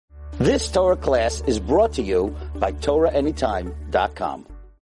This Torah class is brought to you by TorahAnytime.com.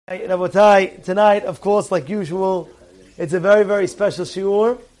 Hey, Rabotai, tonight, of course, like usual, it's a very, very special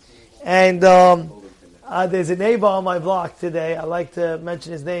shiur. And there's a neighbor on my block today. I like to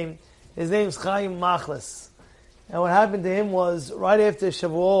mention his name. His name's Chaim Machlis. And what happened to him was, right after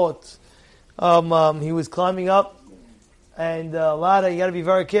Shavuot, he was climbing up, and ladder, you got to be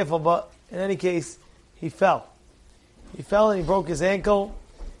very careful, but in any case, he fell. He fell and he broke his ankle,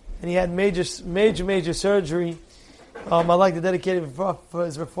 and he had major surgery. I'd like to dedicate it for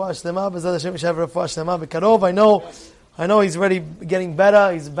his refuah shlema. B'ezrat Hashem yishav refuah shlema b'karov. I know he's already getting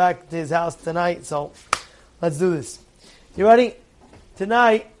better. He's back to his house tonight, so let's do this. You ready?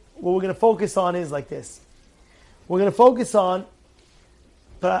 Tonight, what we're going to focus on is like this. We're going to focus on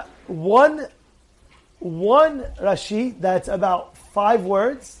one Rashi that's about 5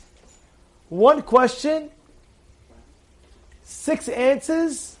 words, 1 question, 6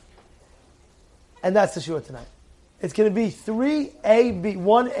 answers, and that's the shiur tonight. It's going to be 3AB,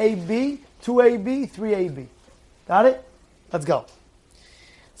 1AB, 2AB, 3AB. Got it? Let's go.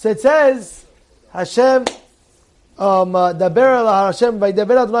 So it says, Hashem, Daber el Hashem, by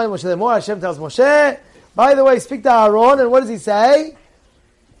Daber Adonai Moshe lemor. Hashem tells Moshe, by the way, speak to Aharon, and what does he say?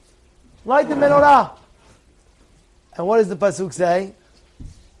 Light the menorah. And what does the pasuk say?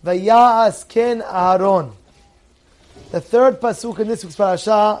 Vaya'as ken Aharon. The third pasuk in this week's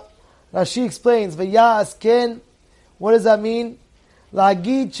parasha, Rashi explains, Vaya'as ken. What does that mean?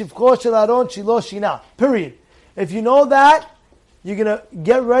 La'agid shivcho shel Aharon shilo shina. Period. If you know that, you're going to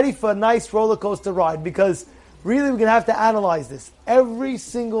get ready for a nice roller coaster ride, because really we're going to have to analyze this. Every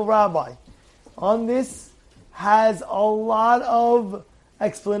single rabbi on this has a lot of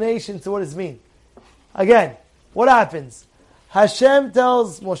explanations to what it means. Again, what happens? Hashem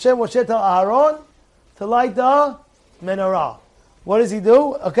tells Moshe tells Aharon to light the menorah. What does he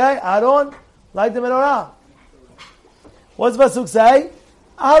do? Okay, Aharon, light the menorah. What's Pasuk say?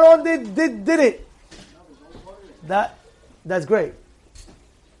 Aharon did it. That's great.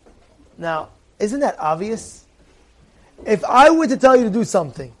 Now, isn't that obvious? If I were to tell you to do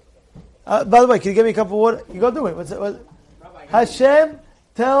something, by the way, can you give me a cup of water? You go do it. What? Hashem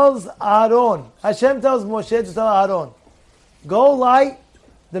tells Aharon. Hashem tells Moshe to tell Aharon, go light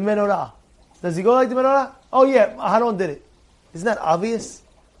the menorah. Does he go light the menorah? Oh yeah, Aharon did it. Isn't that obvious?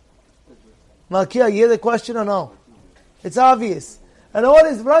 Malkia, you hear the question or no? It's obvious. And what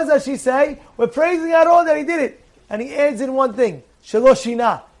does Rashi say? We're praising Aharon that he did it. And he adds in one thing.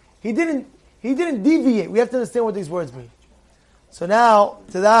 Shaloshina. He didn't deviate. We have to understand what these words mean. So now,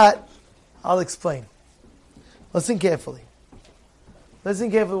 to that, I'll explain. Listen carefully. Listen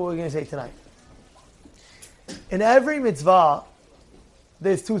carefully what we're going to say tonight. In every mitzvah,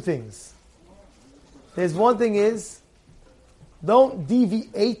 there's 2 things. There's one thing is, don't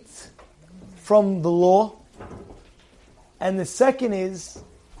deviate from the law. And the second is,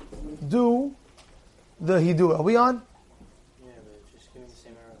 do the hidur. Are we on? Yeah, but just give me the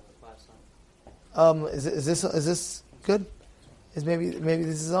same error like last time. Is this good? Is maybe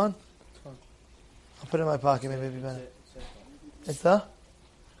this is on? I'll put it in my pocket. Maybe it'd be better. It's the?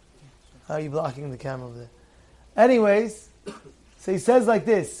 How are you blocking the camera over there? Anyways, so he says like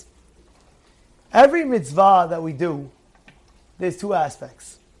this. Every mitzvah that we do, there's 2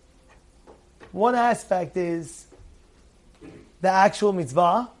 aspects. One aspect is the actual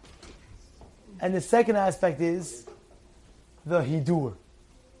mitzvah, and the second aspect is the hidur.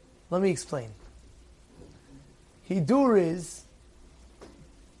 Let me explain. Hidur is,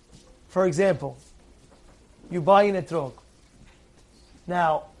 for example, you buy an etrog.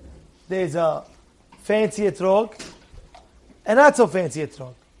 Now, there's a fancy etrog and not so fancy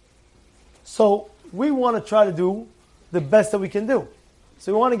etrog. So, we want to try to do the best that we can do.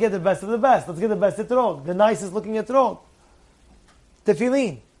 So we want to get the best of the best. Let's get the best etrog, the nicest looking etrog.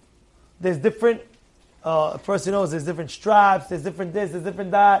 Tefillin. There's different, a person knows there's different straps, there's different this, there's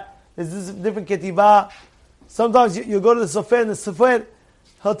different that, there's different ketivah. Sometimes you go to the sofer, and the sofer,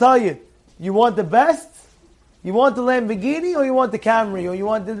 he'll tell you, you want the best? You want the Lamborghini, or you want the Camry, or you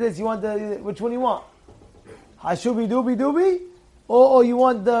want this, you want the, which one you want? Hashubi doobie doobie? Or you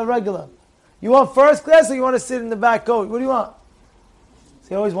want the regular? You want first class, or you want to sit in the back coach? What do you want? So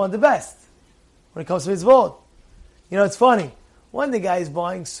you always want the best when it comes to his vote. You know, it's funny. When the guy is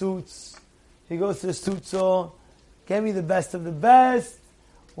buying suits, he goes to the suit store, get me the best of the best.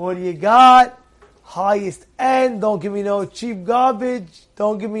 What do you got? Highest end. Don't give me no cheap garbage.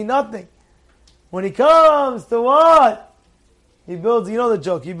 Don't give me nothing. When he comes to what? He builds, you know the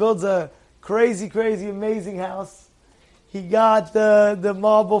joke, he builds a crazy, amazing house. He got the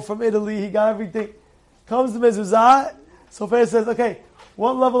marble from Italy. He got everything. Comes to mezuzah. So Pharaoh says, okay,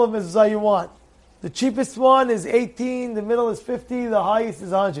 What level of mezuzah you want? The cheapest one is 18, the middle is 50, the highest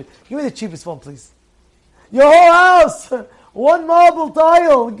is 100. Give me the cheapest one, please. Your whole house, one marble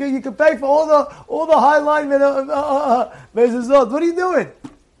tile. You can pay for all the high line mezuzot. What are you doing?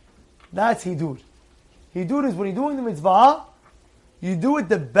 That's hidud. Hidud is when you're doing the mitzvah, you do it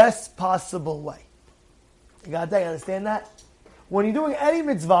the best possible way. You got that? You understand that? When you're doing any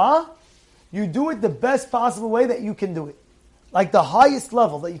mitzvah, you do it the best possible way that you can do it. Like the highest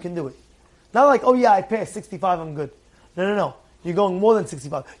level that you can do it. Not like, oh yeah, I passed 65, I'm good. No. You're going more than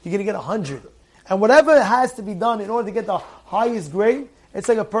 65. You're going to get 100. And whatever has to be done in order to get the highest grade, it's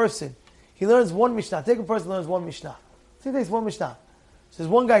like a person. He learns one Mishnah. Take a person who learns one Mishnah. He takes one Mishnah. So there's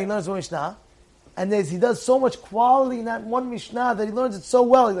one guy, he learns one Mishnah, and he does so much quality in that one Mishnah that he learns it so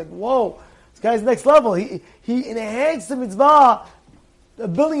well. He's like, whoa, this guy's next level. He enhanced the mitzvah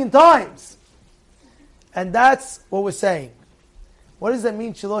 1 billion times. And that's what we're saying. What does that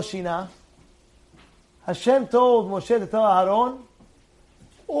mean, Shiloshina? Hashem told Moshe to tell Aharon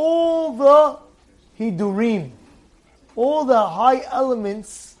all the hidurim, all the high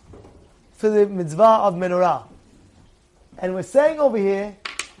elements for the mitzvah of menorah. And we're saying over here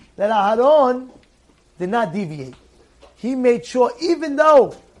that Aharon did not deviate. He made sure, even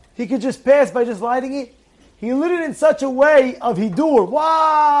though he could just pass by just lighting it, he lit it in such a way of hidur.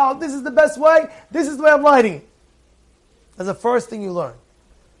 Wow, this is the best way. This is the way I'm lighting it. That's the first thing you learn.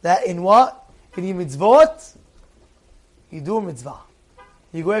 That in what? In your mitzvot, you do a mitzvah.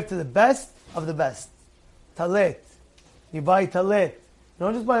 You go after the best of the best. Talit. You buy talit. You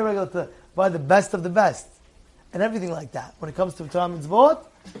don't just buy a regular talit. Buy the best of the best. And everything like that. When it comes to Torah mitzvot,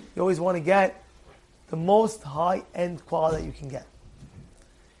 you always want to get the most high-end quality that you can get.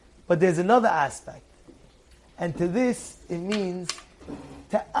 But there's another aspect. And to this, it means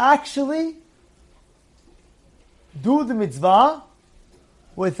to actually do the mitzvah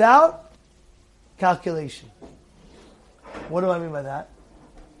without calculation. What do I mean by that?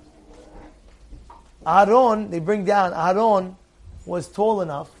 Aharon, they bring down, Aharon was tall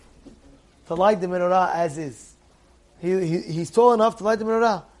enough to light the menorah as is. He's tall enough to light the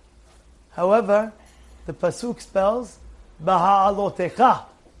menorah. However, the pasuk spells Baha'alotecha.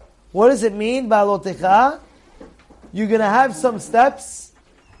 What does it mean, Baha'alotecha? You're going to have some steps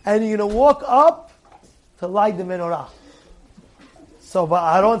and you're going to walk up to light the menorah. So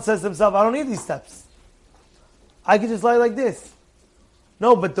Aharon says to himself, I don't need these steps. I can just light like this.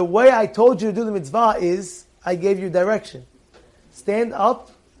 No, but the way I told you to do the mitzvah is, I gave you direction. Stand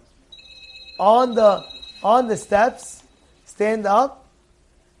up on the steps, stand up,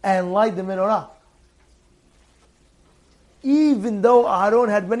 and light the menorah. Even though Aharon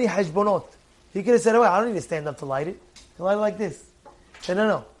had many hashbonot, he could have said, oh, I don't need to stand up to light it. I light it like this. He said,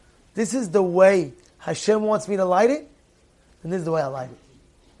 no. This is the way Hashem wants me to light it, and this is the way I light it.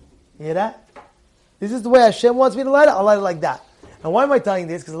 You hear that? This is the way Hashem wants me to light it, I'll light it like that. And why am I telling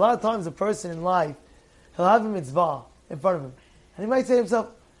this? Because a lot of times a person in life, he'll have a mitzvah in front of him. And he might say to himself,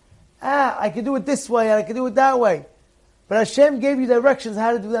 I can do it this way, and I can do it that way. But Hashem gave you directions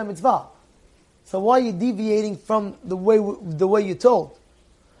how to do that mitzvah. So why are you deviating from the way you're told?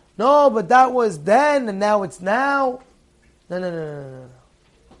 No, but that was then, and now it's now. No.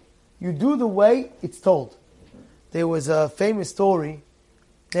 You do the way it's told. There was a famous story,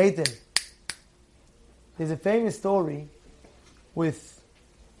 Nathan. There's a famous story with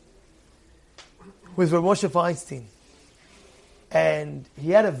Rav Moshe Feinstein. And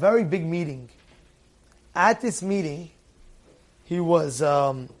he had a very big meeting. At this meeting, he was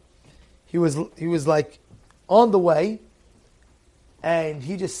like on the way, and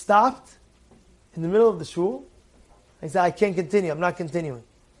he just stopped in the middle of the shul. He said, I can't continue. I'm not continuing.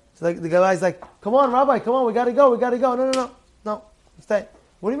 So the guy's like, come on, Rabbi, come on, we got to go. No, stay.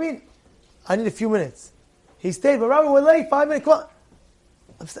 What do you mean? I need a few minutes. He stayed, but Rabbi, we're late, 5 minutes, come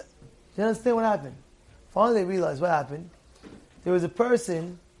on. Do you understand what happened? Finally they realized what happened. There was a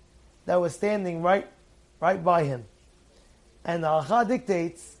person that was standing right by him. And the Halacha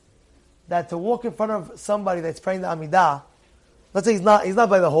dictates that to walk in front of somebody that's praying the Amidah, let's say he's not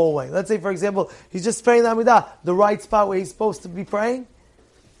by the whole way. Let's say, for example, he's just praying the Amidah, the right spot where he's supposed to be praying.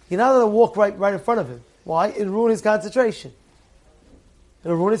 You're not going to walk right in front of him. Why? It'll ruin his concentration.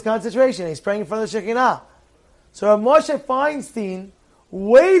 He's praying in front of the Shekinah. So Rav Moshe Feinstein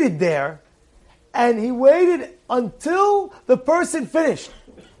waited there, and he waited until the person finished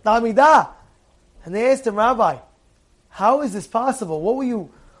the Amidah. And they asked him, Rabbi, how is this possible? What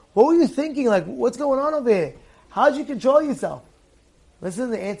were you thinking? Like, what's going on over here? How did you control yourself? Listen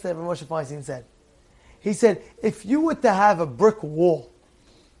to the answer that Rav Moshe Feinstein said. He said, if you were to have a brick wall,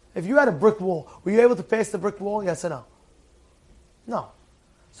 were you able to pass the brick wall? Yes or no? No.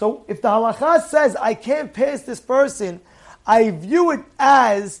 So if the halacha says I can't pass this person, I view it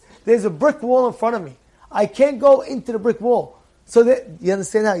as there's a brick wall in front of me. I can't go into the brick wall. So that, you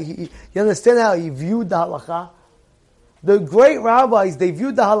understand how he viewed the halacha? The great rabbis, they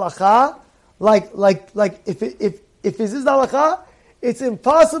viewed the halacha like if this is the halacha, it's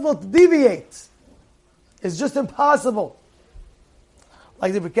impossible to deviate. It's just impossible.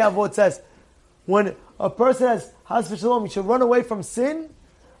 Like the Pirkei Avot says, when a person has Has v'Shalom, he should run away from sin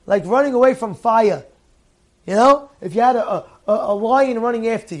like running away from fire. You know? If you had a lion running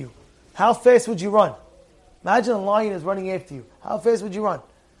after you, how fast would you run? Imagine a lion is running after you. How fast would you run?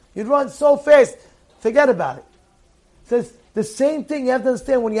 You'd run so fast, forget about it. It says the same thing you have to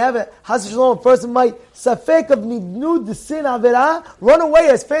understand when you have a Has v'Shalom, a person might safek of nidnud the sin avera, run away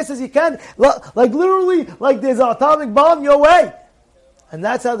as fast as you can, like literally, like there's an atomic bomb your way. And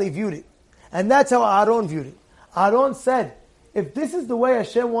that's how they viewed it. And that's how Aharon viewed it. Aharon said, if this is the way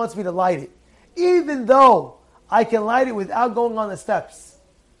Hashem wants me to light it, even though I can light it without going on the steps,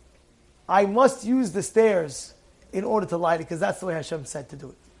 I must use the stairs in order to light it, because that's the way Hashem said to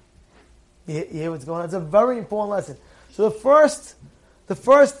do it. You hear what's going on? It's a very important lesson. So the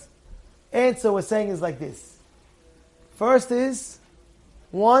first answer we're saying is like this. First is,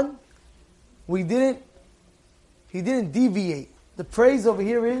 one, he didn't deviate. The praise over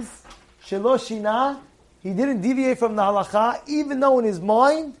here is, Shelo Shina, he didn't deviate from the halacha, even though in his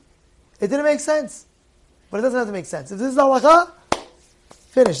mind, it didn't make sense. But it doesn't have to make sense. If this is the halacha,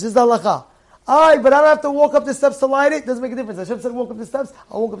 finish. This is the halacha. Alright, but I don't have to walk up the steps to light it. Doesn't make a difference. Hashem said walk up the steps,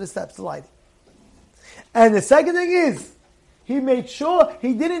 I'll walk up the steps to light it. And the second thing is, he made sure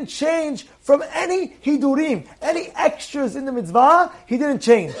he didn't change from any hidurim, any extras in the mitzvah, he didn't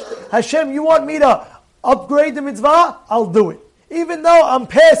change. Hashem, you want me to upgrade the mitzvah? I'll do it. Even though I'm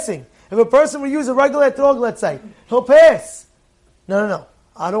passing. If a person will use a regular etrog, let's say, he'll pass. No.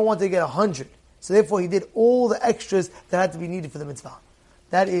 I don't want to get 100. So therefore he did all the extras that had to be needed for the mitzvah.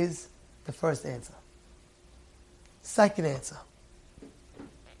 That is the first answer. Second answer.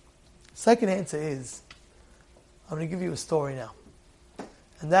 Second answer is, I'm going to give you a story now.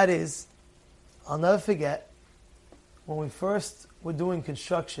 And that is, I'll never forget, when we first were doing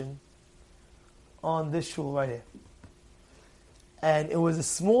construction on this shul right here. And it was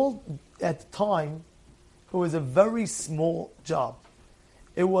at the time, it was a very small job.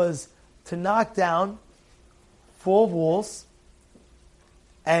 It was to knock down 4 walls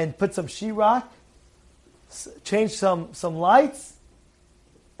and put some sheetrock, change some lights,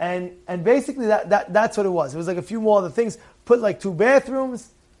 and basically that's what it was. It was like a few more other things, put like 2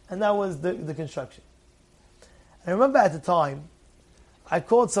 bathrooms, and that was the construction. And I remember at the time, I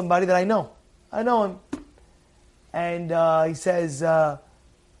called somebody that I know. I know him. And he says,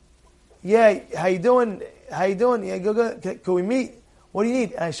 yeah, how you doing? Yeah, go. Can we meet? What do you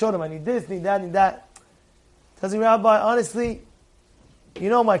need? And I showed him, I need this, need that, need that. Tells me, Rabbi, honestly, you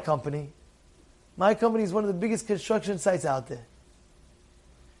know my company. My company is one of the biggest construction sites out there.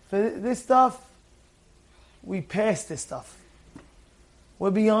 For this stuff, we pass this stuff.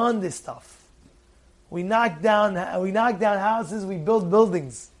 We're beyond this stuff. We knock down houses, we build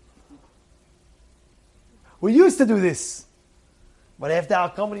buildings. We used to do this. But after our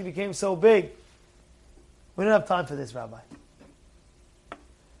company became so big, we don't have time for this, Rabbi.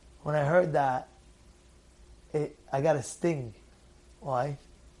 When I heard that, I got a sting. Why?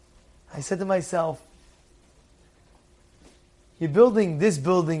 I said to myself, you're building this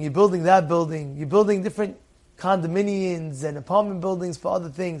building, you're building that building, you're building different condominiums and apartment buildings for other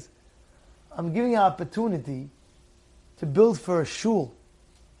things. I'm giving you an opportunity to build for a shul,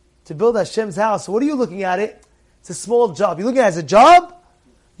 to build Hashem's house. So what are you looking at it? It's a small job. You're looking at it as a job?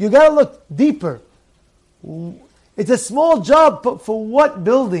 You got to look deeper. It's a small job, but for what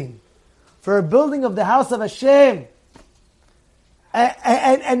building? For a building of the house of Hashem.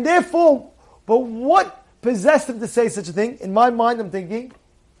 And therefore, but what possessed him to say such a thing? In my mind, I'm thinking,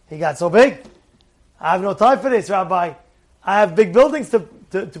 he got so big. I have no time for this, Rabbi. I have big buildings to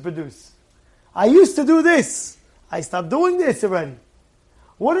produce. I used to do this. I stopped doing this already.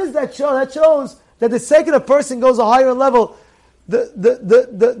 What does that show? That shows that the second a person goes a higher level,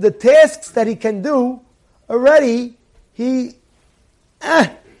 the tasks that he can do already, it's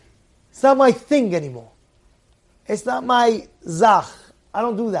not my thing anymore. It's not my zach. I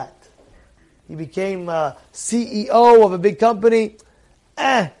don't do that. He became CEO of a big company.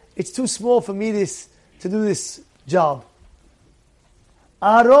 It's too small for me to do this job.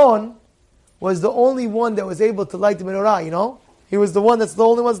 Aharon was the only one that was able to light the menorah, you know? He was the one that's the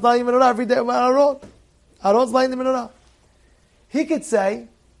only one that's lighting the menorah every day. Aharon's lighting the menorah. He could say,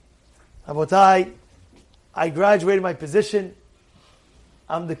 Abotai, I graduated my position.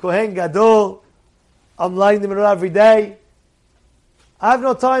 I'm the Kohen Gadol. I'm lighting the menorah every day. I have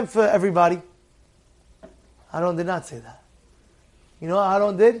no time for everybody. Aharon did not say that. You know what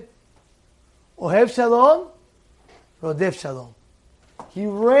Aharon did? Ohev Shalom, Rodef Shalom. He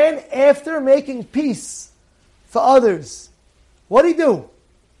ran after making peace for others. What did he do?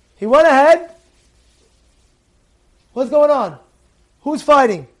 He went ahead. What's going on? Who's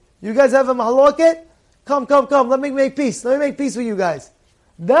fighting? You guys have a mahaloket? Come. Let me make peace. Let me make peace with you guys.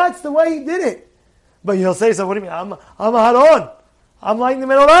 That's the way he did it. But you'll say, so what do you mean? I'm Aharon. I'm lighting the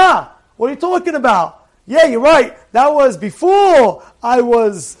menorah. What are you talking about? Yeah, you're right. That was before I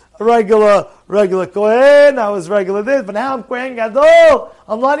was a regular Kohen. I was regular this. But now I'm Kohen Gadol.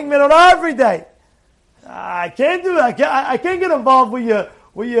 I'm lighting menorah every day. I can't do that. I can't get involved with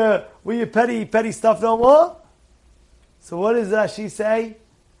your petty stuff no more. So what does Rashi say?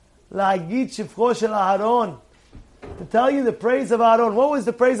 La'agid shivcho shel Aharon. To tell you the praise of Aharon. What was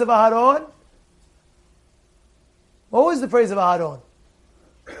the praise of Aharon? What was the praise of Aharon?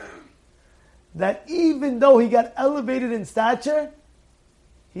 That even though he got elevated in stature,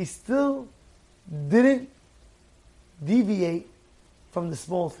 he still didn't deviate from the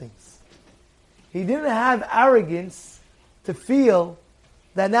small things. He didn't have arrogance to feel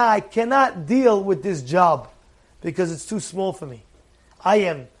that now I cannot deal with this job because it's too small for me. I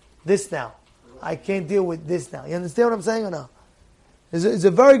am this now. I can't deal with this now. You understand what I'm saying or no? It's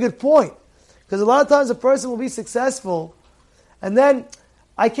a very good point. Because a lot of times a person will be successful and then,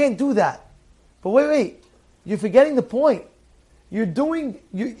 I can't do that. But wait. You're forgetting the point.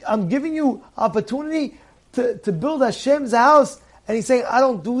 I'm giving you opportunity to build Hashem's house, and he's saying, I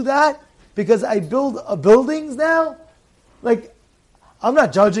don't do that because I build buildings now? Like, I'm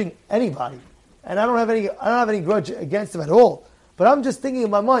not judging anybody. And I don't have any grudge against him at all. But I'm just thinking in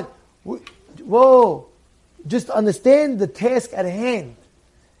my mind, whoa, just understand the task at hand.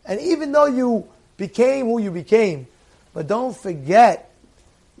 And even though you became who you became, but don't forget,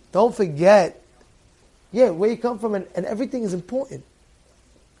 where you come from, and everything is important.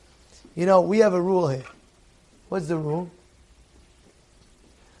 You know, we have a rule here. What's the rule?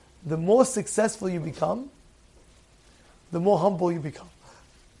 The more successful you become, the more humble you become.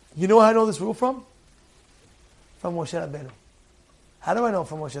 You know how I know this rule from? From Moshe Rabbeinu. How do I know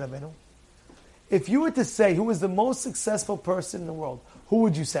from Moshe Rabbeinu? If you were to say who was the most successful person in the world, who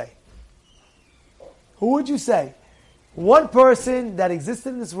would you say? Who would you say? One person that existed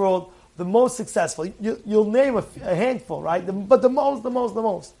in this world, the most successful. You'll name a handful, right? But the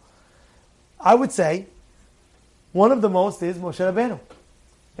most. I would say one of the most is Moshe Rabbeinu.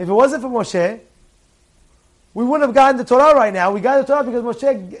 If it wasn't for Moshe, we wouldn't have gotten the Torah right now. We got the Torah because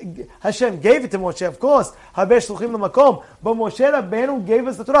Hashem gave it to Moshe, of course. Habesh Shluchim L'Makom. But Moshe Rabbeinu gave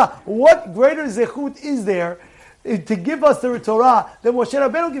us the Torah. What greater zechut is there to give us the Torah than Moshe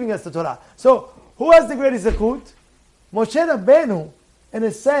Rabbeinu giving us the Torah? So, who has the greatest zechut? Moshe Rabbeinu, in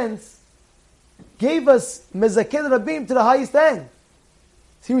a sense, gave us Mezaked Rabim to the highest end.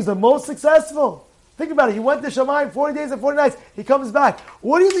 He was the most successful. Think about it. He went to Shamayim 40 days and 40 nights. He comes back.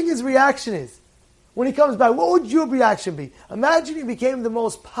 What do you think his reaction is? When he comes back, what would your reaction be? Imagine he became the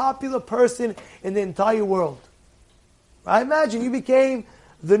most popular person in the entire world. Right? Imagine you became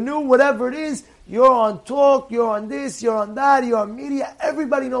the new whatever it is. You're on talk, you're on this, you're on that, you're on media.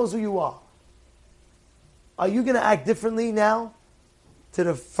 Everybody knows who you are. Are you going to act differently now to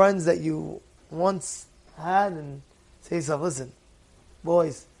the friends that you once had and say to yourself, listen,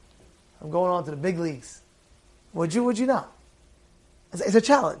 boys, I'm going on to the big leagues. Would you not? It's a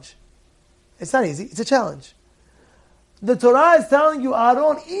challenge. It's not easy. It's a challenge. The Torah is telling you,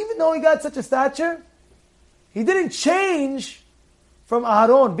 Aharon, even though he got such a stature, he didn't change from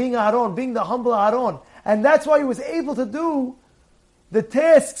Aharon, being the humble Aharon. And that's why he was able to do the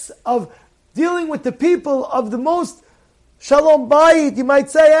tasks of dealing with the people of the most shalom bayit. You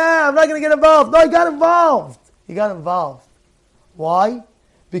might say, I'm not going to get involved. No, he got involved. He got involved. Why?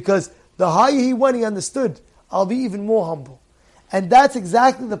 Because the higher he went, he understood, I'll be even more humble. And that's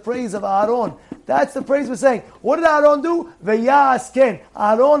exactly the praise of Aharon. That's the praise we're saying. What did Aharon do? V'ya'asken.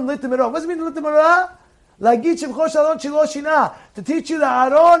 Aharon lit the menorah. What does it mean lit the menorah? La'agid shivcho shel Aharon shelo shina. To teach you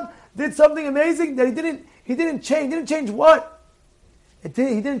that Aharon did something amazing that he didn't change. He didn't change what? He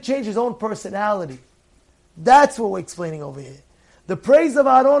didn't change his own personality. That's what we're explaining over here. The praise of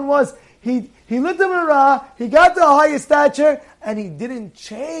Aharon was he lit the menorah, he got the highest stature, and he didn't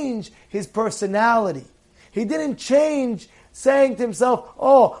change his personality. He didn't change saying to himself,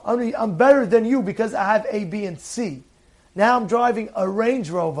 I'm better than you because I have A, B, and C. Now I'm driving a Range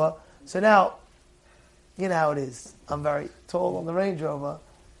Rover, so now, you know how it is. I'm very tall on the Range Rover.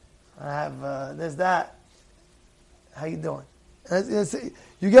 I have, there's that. How you doing?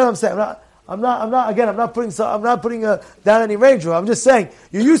 You get what I'm saying? I'm not putting down any Range Rover. I'm just saying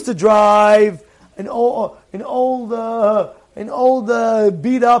you used to drive an old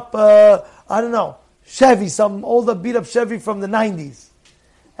beat up Chevy, some older beat up Chevy from the 90s,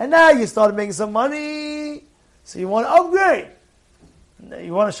 and now you started making some money, so you want to upgrade.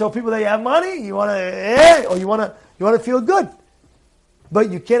 You want to show people that you have money. You want to, or you want to feel good, but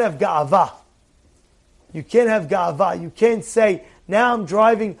you can't have ga'ava. You can't have ga'ava. You can't say, now I'm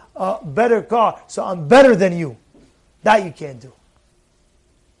driving a better car, so I'm better than you. That you can't do.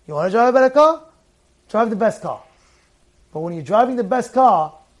 You want to drive a better car? Drive the best car. But when you're driving the best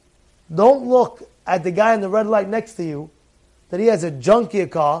car, don't look at the guy in the red light next to you that he has a junkier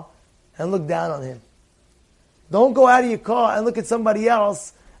car and look down on him. Don't go out of your car and look at somebody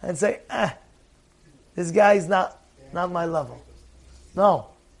else and say, this guy's not my level. No.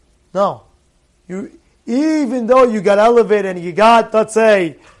 Even though you got elevated and you got, let's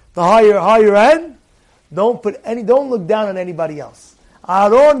say, the higher end, don't look down on anybody else.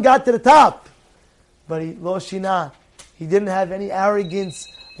 Aharon got to the top, but he didn't have any arrogance.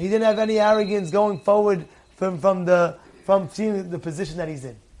 He didn't have any arrogance going forward from seeing the position that he's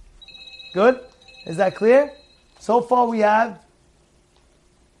in. Good? Is that clear? So far we have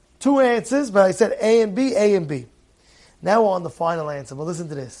two answers, but I said A and B, A and B. Now we're on the final answer, but listen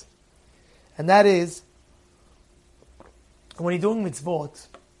to this. And that is, when you're doing mitzvot,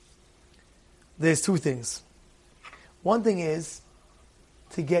 there's two things. One thing is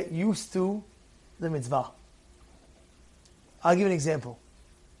to get used to the mitzvah. I'll give you an example.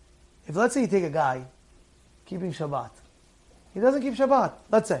 If let's say you take a guy keeping Shabbat. He doesn't keep Shabbat.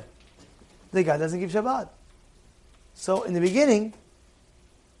 Let's say. The guy doesn't keep Shabbat. So in the beginning,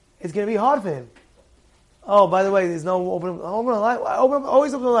 it's going to be hard for him. Oh, by the way, there's no open the light.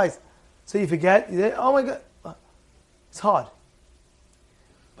 Always open the lights. So you forget. Oh my God. It's hard.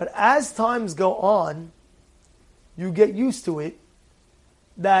 But as times go on, you get used to it,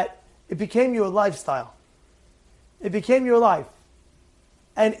 that it became your lifestyle. It became your life.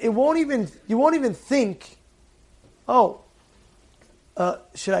 And you won't even think, should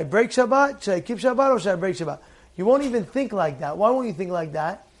I break Shabbat? Should I keep Shabbat or should I break Shabbat? You won't even think like that. Why won't you think like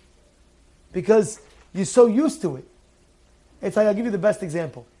that? Because you're so used to it. It's like, I'll give you the best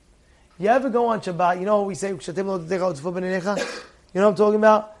example. You ever go on Shabbat, you know what we say, you know what I'm talking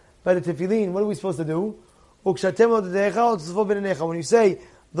about? By the tefillin, what are we supposed to do? When you say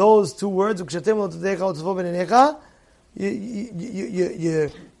those two words, you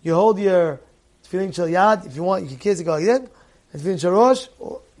hold your tefillin shel yad, if you want, you can kiss it, go like that, and tefillin shel rosh,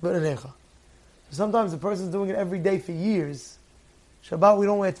 sometimes the person's doing it every day for years. Shabbat, we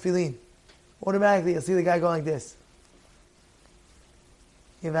don't wear tefillin. Automatically, you'll see the guy going like this.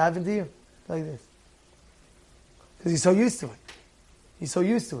 You ever happened to you? Like this. Because he's so used to it. He's so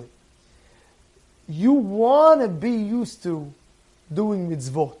used to it. You want to be used to doing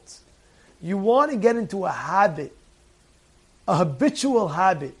mitzvot. You want to get into a habit, a habitual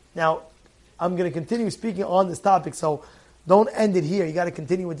habit. Now, I'm going to continue speaking on this topic, so don't end it here. You got to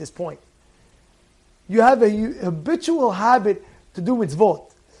continue with this point. You have a habitual habit to do mitzvot.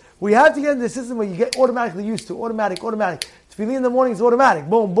 We have to get in the system where you get automatically used to. Automatic. Tefillin in the morning is automatic.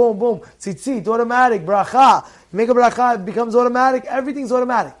 Boom. Tzitzit, automatic. Bracha. You make a bracha, it becomes automatic. Everything's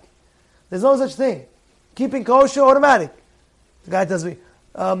automatic. There's no such thing. Keeping kosher, automatic. The guy tells me,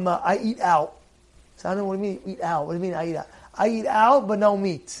 I eat out. So I don't know what do you mean eat out. What do you mean I eat out? I eat out, but no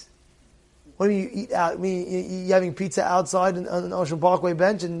meat. What do you mean you eat out? I mean, you're having pizza outside on the Ocean Parkway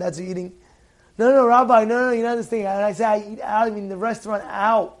bench and that's what you're eating? No, Rabbi, no, you're not understanding. And I say I eat out, I mean the restaurant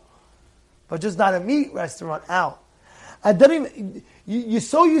out. But just not a meat restaurant out. I don't even, you're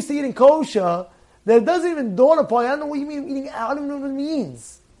so used to eating kosher that it doesn't even dawn upon you. I don't know what you mean eating out. I don't even know what it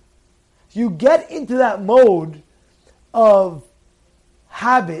means. You get into that mode of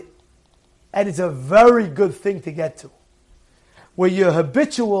habit, and it's a very good thing to get to, where you're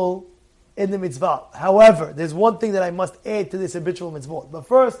habitual in the mitzvah. However, there's one thing that I must add to this habitual mitzvot. But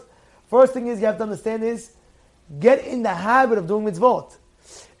first thing is you have to understand is, get in the habit of doing mitzvot.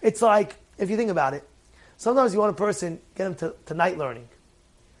 It's like, if you think about it, sometimes you want a person, get him to night learning.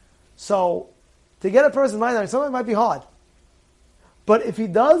 So, to get a person night learning, sometimes it might be hard. But if he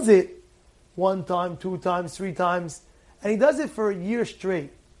does it 1 time, 2 times, 3 times, and he does it for a year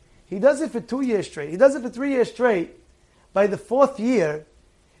straight, he does it for 2 years straight, he does it for 3 years straight, by the 4th year,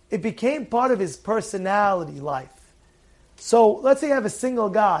 it became part of his personality life. So, let's say you have a single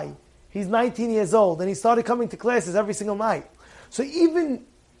guy, he's 19 years old, and he started coming to classes every single night. So even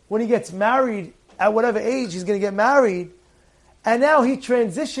when he gets married, at whatever age he's going to get married, and now he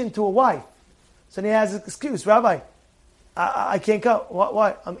transitioned to a wife. So then he has an excuse, Rabbi, I can't come.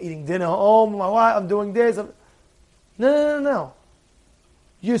 Why? I'm eating dinner home. My wife, I'm doing this. No.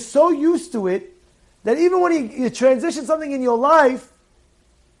 You're so used to it that even when you transition something in your life,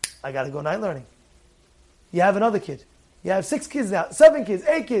 I got to go night learning. You have another kid. You have 6 kids now, 7 kids,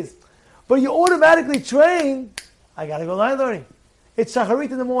 8 kids. But you automatically train, I got to go night learning. It's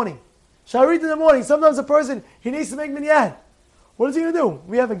shacharit in the morning. Shacharit in the morning. Sometimes a person, he needs to make minyan. What is he going to do?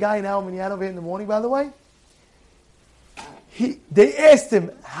 We have a guy now, minyan over here in the morning, by the way. They asked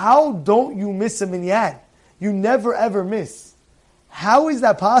him, how don't you miss a minyan? You never ever miss. How is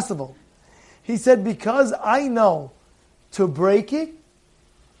that possible? He said, because I know to break it,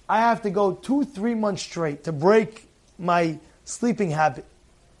 I have to go 2-3 months straight to break my sleeping habit.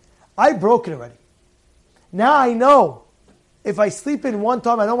 I broke it already. Now I know if I sleep in one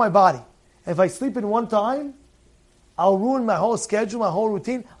time, I know my body. If I sleep in one time, I'll ruin my whole schedule, my whole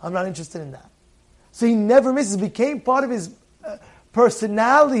routine. I'm not interested in that. So he never misses. It became part of his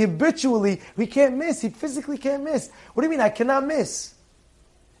personality habitually. He can't miss. He physically can't miss. What do you mean I cannot miss?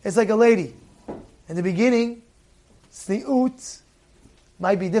 It's like a lady. In the beginning, sniut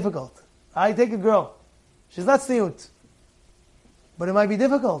might be difficult. I take a girl. She's not sniut. But it might be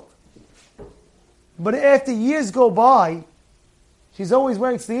difficult. But after years go by, she's always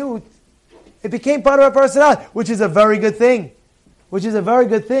wearing sniut. It became part of her personality, which is a very good thing.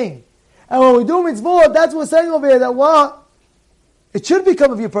 And when we do mitzvot, that's what we're saying over here, that what? It should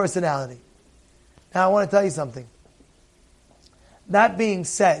become of your personality. Now I want to tell you something. That being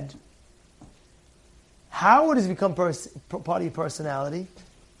said, how would it become part of your personality?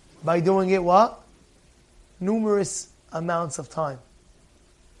 By doing it what? Numerous amounts of time.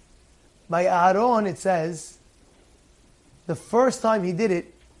 By Aharon it says, the first time he did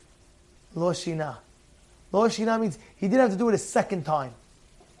it, lo shina. Lo shina means he didn't have to do it a second time.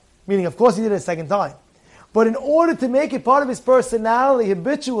 Meaning, of course he did it a second time. But in order to make it part of his personality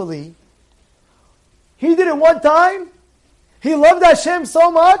habitually, he did it one time. He loved Hashem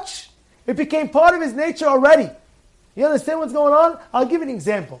so much, it became part of his nature already. You understand what's going on? I'll give you an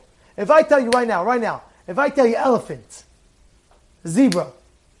example. If I tell you right now, if I tell you elephant, zebra,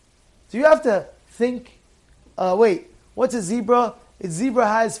 do you have to think, what's a zebra? A zebra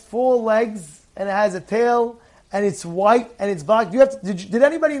has 4 legs and it has a tail and it's white and it's black. Did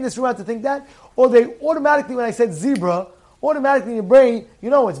anybody in this room have to think that? Or they automatically, when I said zebra, automatically in your brain, you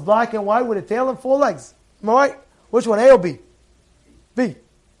know it's black and white with a tail and 4 legs. Am I right? Which one, A or B? B.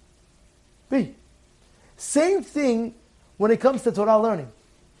 Same thing when it comes to Torah learning.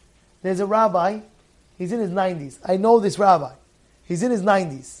 There's a rabbi, he's in his 90s. I know this rabbi. He's in his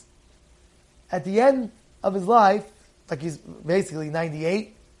 90s. At the end of his life, like he's basically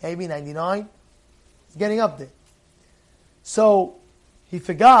 98, maybe 99, he's getting up there. So, he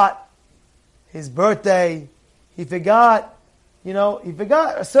forgot his birthday, he forgot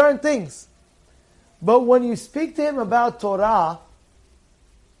certain things. But when you speak to him about Torah,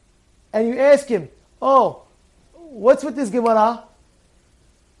 and you ask him, oh, what's with this Gemara?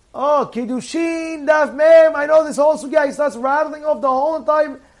 Oh, Kiddushin, Daf Mem, I know this whole sugya. He starts rattling off the whole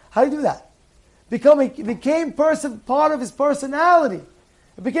time. How do you do that? It became part of his personality.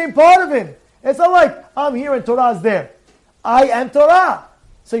 It became part of him. It's not like, I'm here and Torah is there. I am Torah.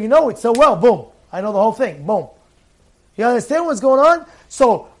 So you know it so well. Boom. I know the whole thing. Boom. You understand what's going on?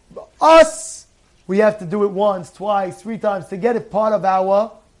 So, us, we have to do it once, twice, 3 times to get it part of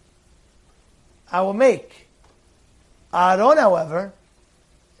our make. Aharon, however,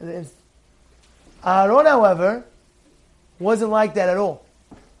 wasn't like that at all.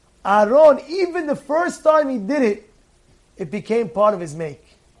 Aharon, even the first time he did it, it became part of his make.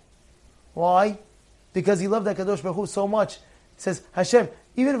 Why? Because he loved HaKadosh Baruch Hu so much. He says, Hashem,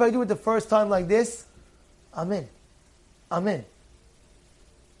 even if I do it the first time like this, I'm in.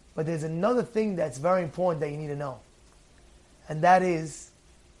 But there's another thing that's very important that you need to know. And that is,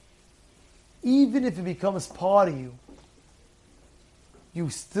 even if it becomes part of you, you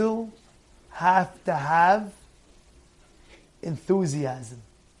still have to have enthusiasm.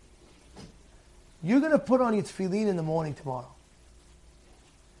 You're going to put on your tefillin in the morning tomorrow.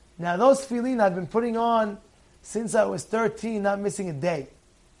 Now those tefillin I've been putting on since I was 13, not missing a day.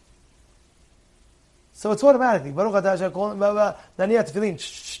 So it's automatically. Baruch atah HaKohen,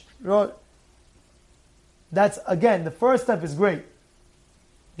 tefillin. That's, again, the first step is great.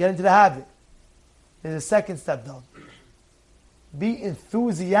 Get into the habit. There's a second step though. Be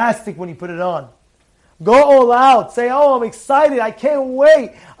enthusiastic when you put it on. Go all out. Say, oh, I'm excited. I can't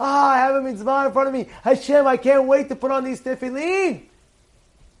wait. I have a mitzvah in front of me. Hashem, I can't wait to put on these tefillin.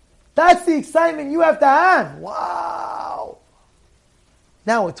 That's the excitement you have to have. Wow.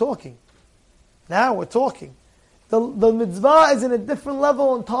 Now we're talking. The mitzvah is in a different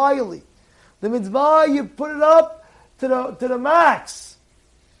level entirely. The mitzvah, you put it up to the max.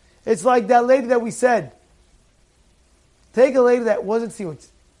 It's like that lady that we said. Take a lady that wasn't tzniut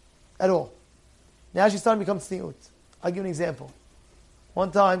at all. Now she's starting to become tzniut. I'll give you an example.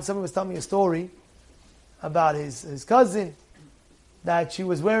 One time, somebody was telling me a story about his cousin, that she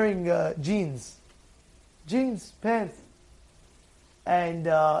was wearing jeans, pants, and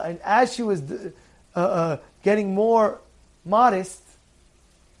as she was getting more modest,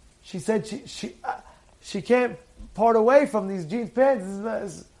 she said she can't part away from these jeans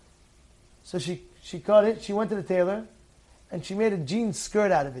pants. So she cut it. She went to the tailor, and she made a jean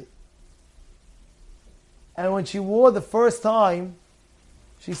skirt out of it. And when she wore the first time,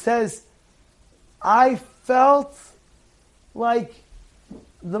 she says, I felt like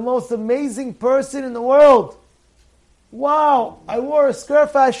the most amazing person in the world. Wow, I wore a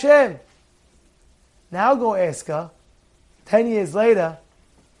skirt for Hashem. Now go ask her, 10 years later,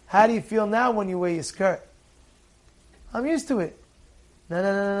 how do you feel now when you wear your skirt? I'm used to it.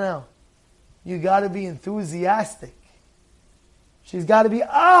 No. You got to be enthusiastic. She's got to be,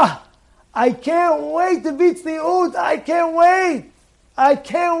 I can't wait to be tzniut. I can't wait.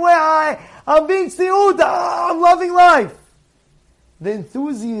 I'm being tzniut. I'm loving life. The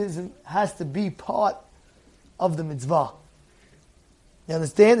enthusiasm has to be part of the mitzvah. You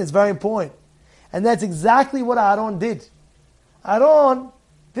understand? It's very important. And that's exactly what Aharon did. Aharon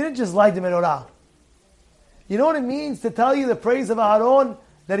didn't just light the menorah. You know what it means to tell you the praise of Aharon,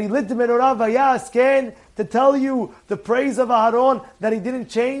 that he lit the menorah vayasken, to tell you the praise of Aharon, that he didn't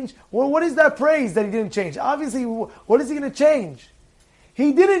change? Well, what is that praise that he didn't change? Obviously, what is he going to change?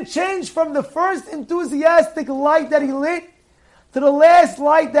 He didn't change from the first enthusiastic light that he lit to the last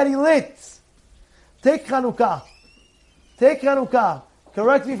light that he lit. Take Hanukkah.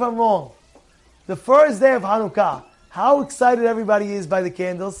 Correct me if I'm wrong. The first day of Hanukkah. How excited everybody is by the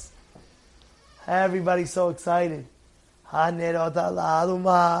candles. Everybody's so excited. And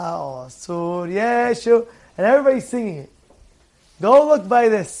everybody's singing it. Go look by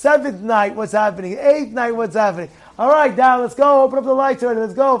the 7th night what's happening. 8th night what's happening. All right, now let's go. Open up the lights already.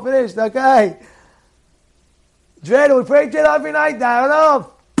 Let's go. Finished. Okay. Dread, we pray Dread every night now. I don't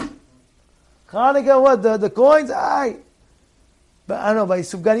know. Hanukkah, what? The coins? All right. But I don't know, by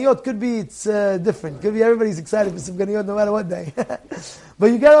Subganiyot, could be it's different. Could be everybody's excited for Subganiyot no matter what day. But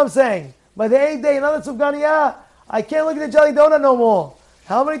you get what I'm saying. By the 8th day, another Subganiyah, I can't look at the jelly donut no more.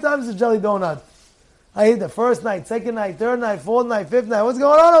 How many times is the jelly donut? I ate the first night, second night, third night, fourth night, fifth night. What's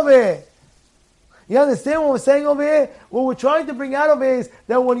going on over here? You understand what we're saying over here? What we're trying to bring out over here is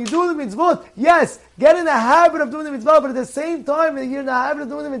that when you do the mitzvot, yes, get in the habit of doing the mitzvah, but at the same time that you're in the habit of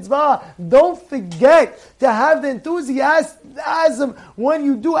doing the mitzvah, don't forget to have the enthusiasm when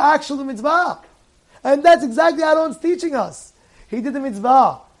you do actual mitzvah. And that's exactly what Aharon's teaching us. He did the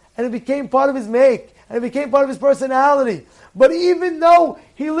mitzvah, and it became part of his make, and it became part of his personality. But even though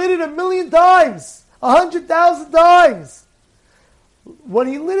he lit it 1,000,000 times, 100,000 times, when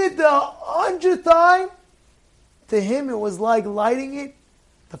he lit it the 100th time, to him it was like lighting it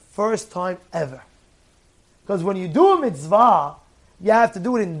the first time ever. Because when you do a mitzvah, you have to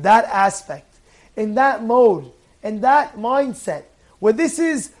do it in that aspect, in that mode, in that mindset, where this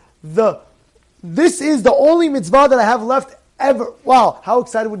is the only mitzvah that I have left ever. Wow, how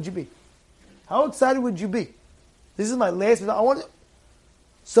excited would you be? How excited would you be? This is my last mitzvah.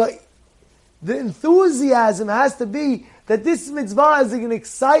 So the enthusiasm has to be that this mitzvah is going to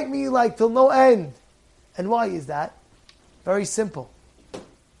excite me like till no end. And why is that? Very simple.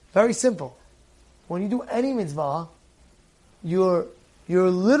 Very simple. When you do any mitzvah, you're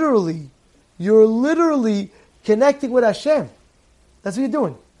literally connecting with Hashem. That's what you're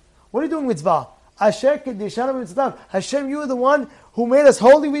doing. What are you doing mitzvah? Hashem, you are the one who made us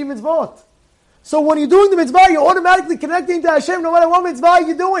holy with mitzvot. So when you're doing the mitzvah, you're automatically connecting to Hashem no matter what mitzvah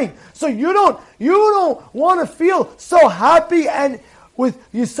you're doing. So you don't want to feel so happy and with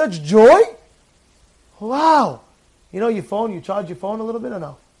you such joy. Wow. You know your phone, you charge your phone a little bit or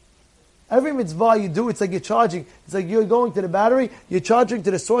no? Every mitzvah you do, it's like you're charging. It's like you're going to the battery, you're charging to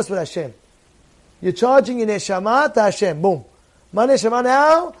the source with Hashem. You're charging in neshama to Hashem. Boom. My neshama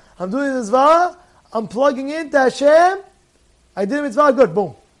now, I'm doing the mitzvah, I'm plugging in to Hashem. I did the mitzvah, good,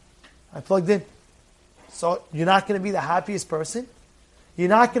 boom. I plugged in. So you're not going to be the happiest person. You're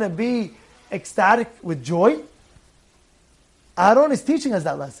not going to be ecstatic with joy. Aharon is teaching us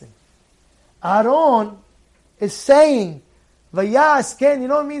that lesson. Aharon is saying, Vayasken, you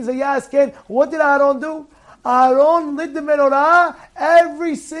know what it means, Vayasken? What did Aharon do? Aharon lit the menorah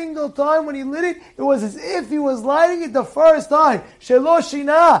every single time when he lit it. It was as if he was lighting it the first time. Shelo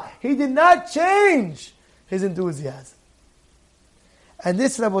shina. He did not change his enthusiasm. And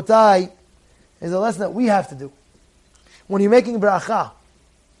this, Rabotai, is a lesson that we have to do. When you're making bracha,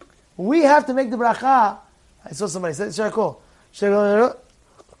 we have to make the bracha. I saw somebody say, Shakol.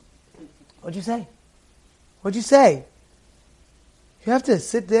 What'd you say? What'd you say? You have to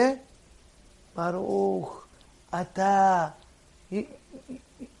sit there. Baruch, Ata. You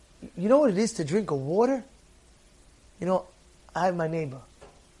know what it is to drink a water? You know, I have my neighbor.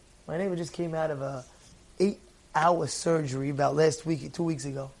 My neighbor just came out of a 8-hour surgery about 2 weeks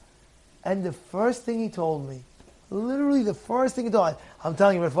ago. And the first thing he told me, literally the first thing he told me, I'm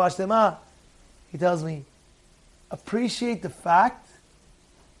telling you, Refuah Shlema, he tells me, appreciate the fact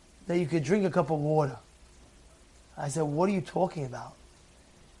that you could drink a cup of water. I said, what are you talking about?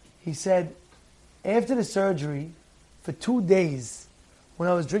 He said, after the surgery, for 2 days, when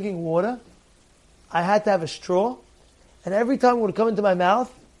I was drinking water, I had to have a straw, and every time it would come into my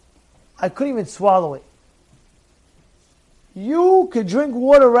mouth, I couldn't even swallow it. You could drink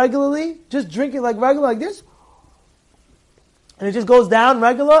water regularly, just drink it like regular, like this, and it just goes down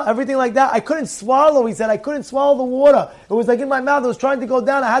regular, everything like that. I couldn't swallow, he said. I couldn't swallow the water. It was like in my mouth, it was trying to go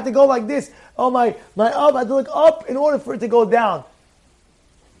down. I had to go like this. Oh, my up, I had to look up in order for it to go down.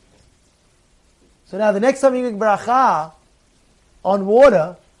 So now the next time you make bracha on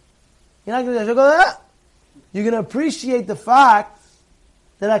water, you're not going to go, ah. You're going to appreciate the fact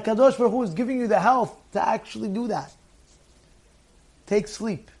that HaKadosh Baruch Hu is giving you the health to actually do that. Take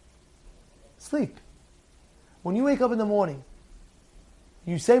sleep. Sleep. When you wake up in the morning,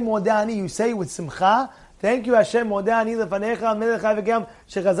 you say Modani, you say with Simcha, thank you Hashem, Modani lefanecha, melech v'gam,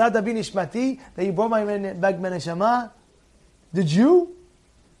 shechazat bi nishmati, that you brought my back my neshama. Did you?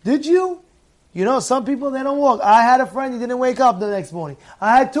 Did you? You know, some people, they don't walk. I had a friend, he didn't wake up the next morning.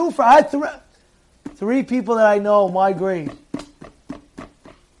 I had three people that I know, my grade.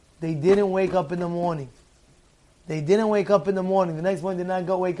 They didn't wake up in the morning. They didn't wake up in the morning. The next morning did not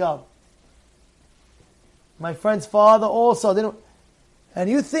go wake up. My friend's father also didn't. And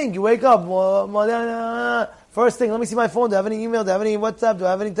you think, you wake up, first thing, let me see my phone. Do I have any email? Do I have any WhatsApp? Do I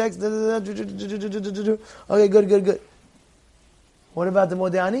have any text? Okay, good. What about the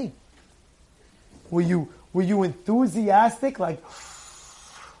Modani? Were you enthusiastic? Like,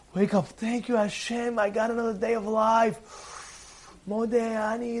 wake up, thank you Hashem, I got another day of life.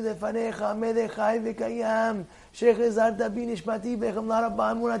 Modani lefanecha melech chai v'kayam shechazarta bi nishmati b'chemla rabba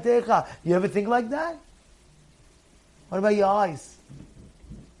emunatecha. You ever think like that? What about your eyes?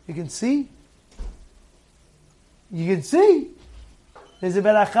 You can see? You can see? There's a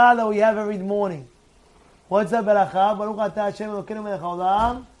beracha that we have every morning. What's that beracha? Baruch atah Hashem Elokeinu melech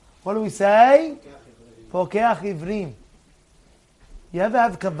haolam. What do we say? Pokeach ivrim. You ever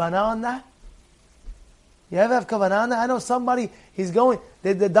have kavanah on that? You ever have kavanah on that? I know somebody, he's going,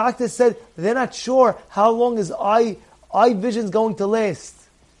 the doctor said they're not sure how long his eye vision's going to last.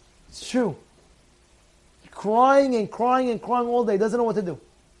 It's true. Crying all day, doesn't know what to do.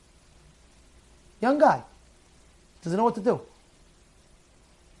 Young guy, doesn't know what to do.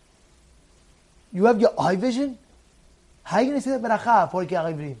 You have your eye vision? How are you going to say that beracha? Pokeach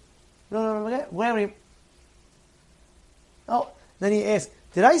ivrim. No. Oh, then he asked,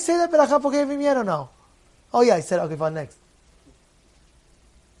 did I say that beracha pokeach ivrim yet or no? Oh yeah, I said, okay, fine, next.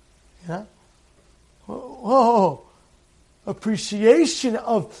 Yeah? Appreciation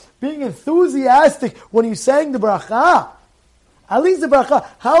of being enthusiastic when you sang the bracha. At least the bracha.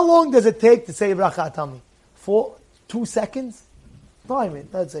 How long does it take to say bracha? Tell me. 2 seconds? Time it.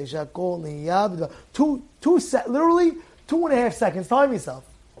 Let's say Shakol Niyab. Literally 2.5 seconds. Time yourself.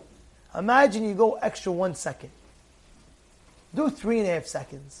 Imagine you go extra 1 second. Do 3.5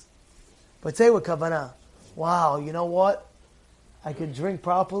 seconds. But say with kavanah. Wow, you know what? I could drink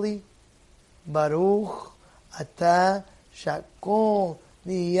properly. Baruch Atah Shakol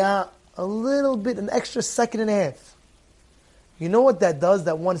Niyab. A little bit, an extra 1.5 seconds. You know what that does,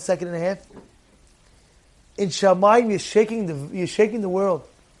 that 1.5 seconds? In Shamayim, you're shaking the world.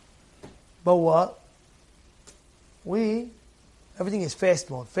 But what? Everything is fast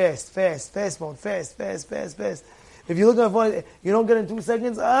mode. Fast mode. Fast. If you look at my phone, you don't get in 2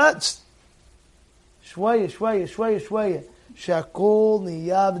 seconds. Shwaya. Shakol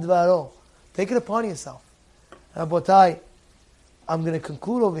niyab dvaro. Take it upon yourself. Rabotai, I'm going to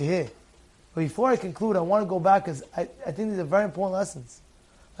conclude over here. But before I conclude, I want to go back because I think these are very important lessons.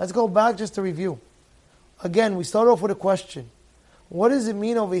 Let's go back just to review. Again, we start off with a question. What does it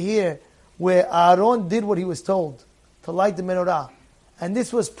mean over here where Aharon did what he was told to light the menorah? And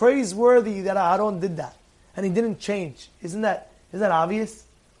this was praiseworthy that Aharon did that. And he didn't change. Isn't that obvious?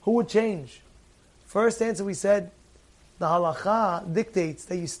 Who would change? First answer we said, the halacha dictates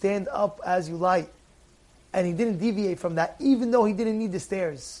that you stand up as you light. and he didn't deviate from that, even though he didn't need the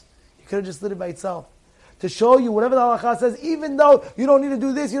stairs. He could have just lit it by itself. To show you whatever the halakha says, even though you don't need to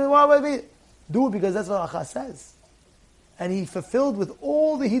do this, you don't want to do it because that's what the halakha says. And he fulfilled with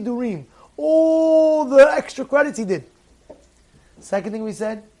all the hidurim, all the extra credits he did. Second thing we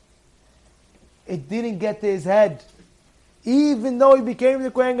said, it didn't get to his head. Even though he became the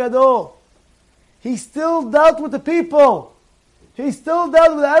Kohen Gadol, he still dealt with the people. He still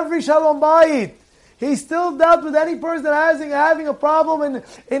dealt with every Shalom Bayit. He still dealt with any person that having a problem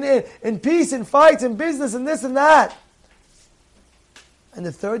in peace, in fights, in business, and this and that. And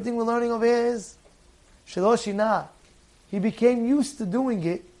the third thing we're learning over here is, Shaloshina. He became used to doing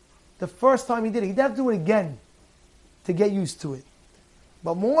it the first time he did it. He didn't have to do it again to get used to it.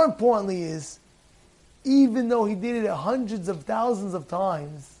 But more importantly is, even though he did it hundreds of thousands of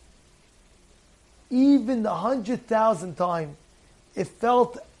times, even the 100,000th time, it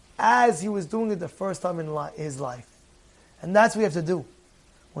felt as he was doing it the first time in his life. And that's what you have to do.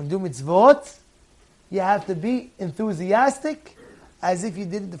 When you do mitzvot, you have to be enthusiastic as if you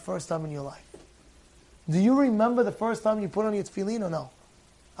did it the first time in your life. Do you remember the first time you put on your tefillin or no?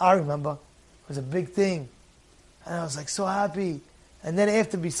 I remember. It was a big thing. And I was like so happy. And then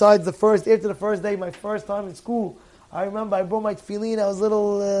after the first day, my first time in school, I remember I brought my tefillin. I was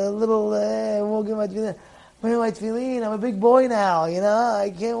walking my tefillin. Where my tefillin? I'm a big boy now,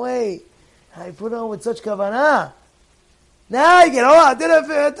 I can't wait. And I put on with such kavanah. Now I get, I did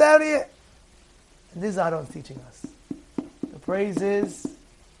it down here. And this is Aharon's teaching us. The praise is,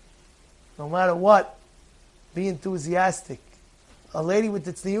 no matter what, be enthusiastic. A lady with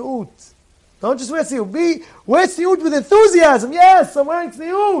the tzniut. Don't just wear tzniut. Wear tzniut with enthusiasm. Yes, I'm wearing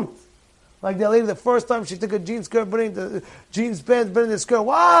tzniut. Like that lady, the first time she took a jeans skirt, put it in the jeans pants, put it in the skirt.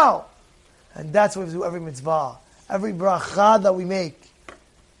 Wow! And that's what we do every mitzvah. Every bracha that we make.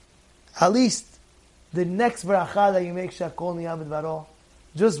 At least the next bracha that you make, Shakol Niyam B'dvaro,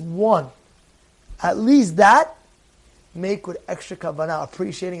 just one. At least that, make with extra kavanah,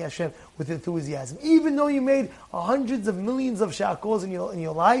 appreciating Hashem with enthusiasm. Even though you made hundreds of millions of shakols in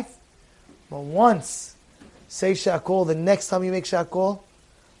your life, but once, say shakol, the next time you make shakol,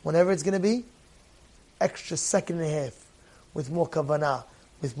 whenever it's going to be, extra second and a half, with more kavanah,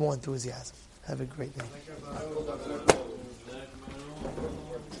 with more enthusiasm. Have a great day.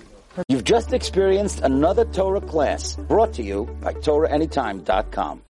 You've just experienced another Torah class brought to you by TorahAnytime.com.